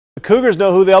Cougars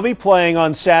know who they'll be playing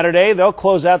on Saturday. They'll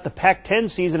close out the Pac-10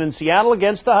 season in Seattle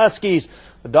against the Huskies.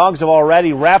 The Dogs have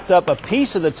already wrapped up a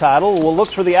piece of the title and will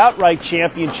look for the outright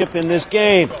championship in this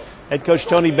game. Head coach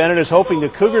Tony Bennett is hoping the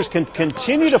Cougars can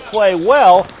continue to play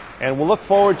well and will look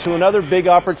forward to another big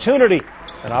opportunity,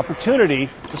 an opportunity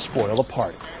to spoil the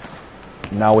party.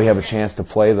 Now we have a chance to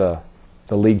play the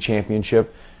league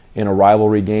championship in a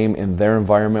rivalry game in their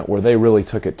environment where they really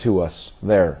took it to us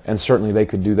there. And certainly they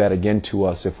could do that again to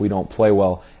us if we don't play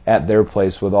well at their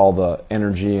place with all the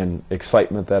energy and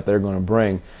excitement that they're going to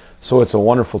bring. So it's a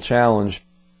wonderful challenge.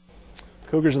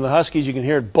 Cougars and the Huskies, you can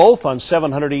hear it both on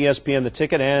 700 ESPN, The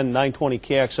Ticket, and 920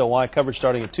 KXLY. Coverage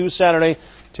starting at 2 Saturday.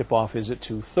 Tip-off is at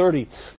 2:30.